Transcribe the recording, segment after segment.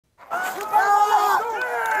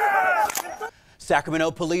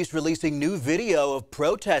Sacramento police releasing new video of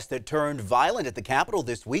protests that turned violent at the Capitol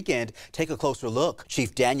this weekend. Take a closer look.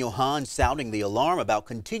 Chief Daniel Hahn sounding the alarm about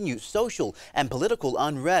continued social and political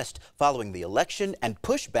unrest following the election and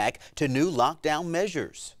pushback to new lockdown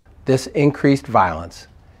measures. This increased violence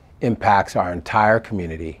impacts our entire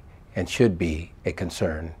community and should be a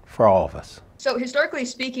concern for all of us. So historically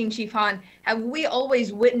speaking, Chief Hahn, have we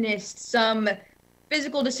always witnessed some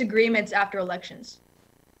physical disagreements after elections?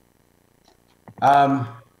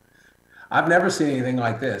 I've never seen anything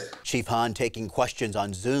like this. Chief Hahn taking questions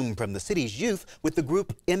on Zoom from the city's youth with the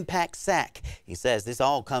group Impact SAC. He says this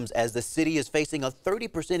all comes as the city is facing a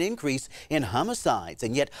 30% increase in homicides,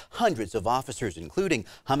 and yet hundreds of officers, including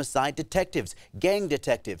homicide detectives, gang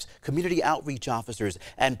detectives, community outreach officers,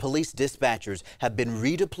 and police dispatchers, have been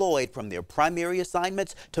redeployed from their primary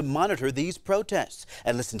assignments to monitor these protests.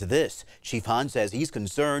 And listen to this. Chief Hahn says he's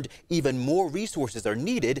concerned even more resources are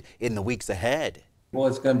needed in the weeks ahead. Well,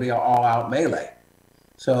 it's going to be an all-out melee.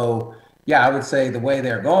 So, yeah, I would say the way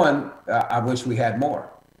they're going, I wish we had more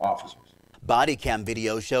officers. Body cam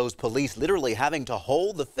video shows police literally having to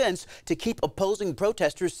hold the fence to keep opposing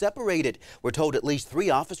protesters separated. We're told at least 3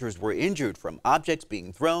 officers were injured from objects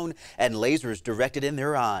being thrown and lasers directed in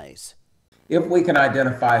their eyes. If we can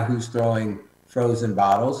identify who's throwing frozen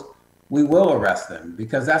bottles, we will arrest them,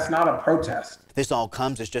 because that's not a protest. This all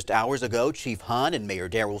comes as just hours ago, Chief Hahn and Mayor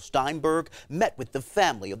Darrell Steinberg met with the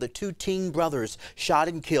family of the 2 teen brothers shot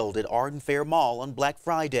and killed at Arden Fair Mall on Black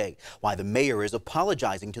Friday, while the mayor is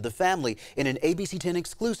apologizing to the family in an ABC 10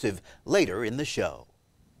 exclusive later in the show.